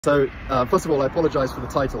So first of all, I apologize for the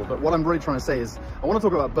title, but what I'm really trying to say is I want to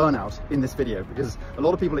talk about burnout in this video because a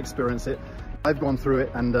lot of people experience it. I've gone through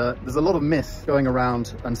it, and there's a lot of myth going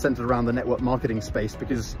around and centered around the network marketing space,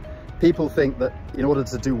 because people think that in order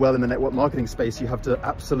to do well in the network marketing space, you have to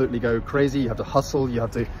absolutely go crazy, you have to hustle, you have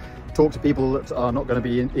to talk to people that are not going to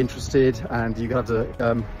be interested, and you have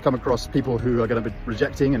to come across people who are going to be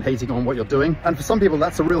rejecting and hating on what you're doing. And for some people,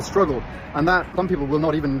 that's a real struggle, and that some people will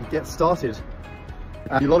not even get started.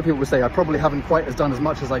 And a lot of people will say, I probably haven't quite done as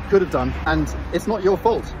much as I could have done, and it's not your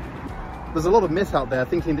fault. There's a lot of myth out there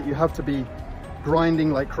thinking that you have to be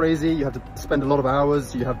grinding like crazy, you have to spend a lot of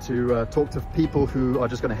hours, you have to talk to people who are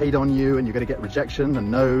just going to hate on you, and you're going to get rejection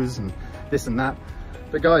and no's and this and that.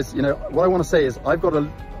 But guys, you know, what I want to say is I've got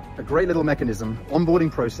a great little mechanism,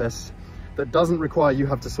 onboarding process, that doesn't require you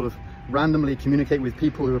have to sort of randomly communicate with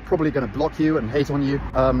people who are probably going to block you and hate on you.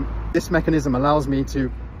 This mechanism allows me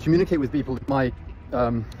to communicate with people who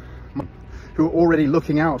are already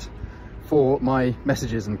looking out for my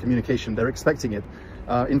messages and communication. They're expecting it.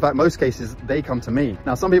 In fact, most cases they come to me.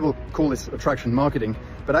 Now, some people call this attraction marketing,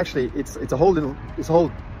 but actually it's a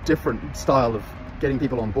whole different style of getting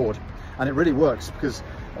people on board, and it really works because,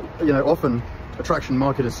 you know, often attraction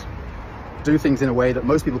marketers do things in a way that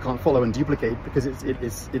most people can't follow and duplicate, because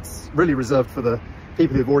it's really reserved for the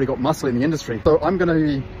people who've already got muscle in the industry. So I'm going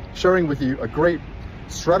to be sharing with you a great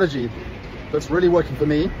strategy that's really working for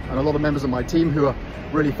me and a lot of members of my team who are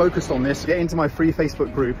really focused on this. Get into my free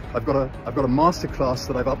Facebook group. I've got a masterclass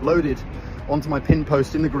that I've uploaded onto my pinned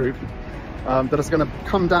post in the group that is going to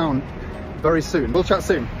come down very soon. We'll chat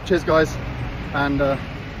soon. Cheers guys, and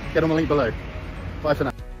get on the link below. Bye for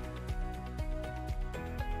now.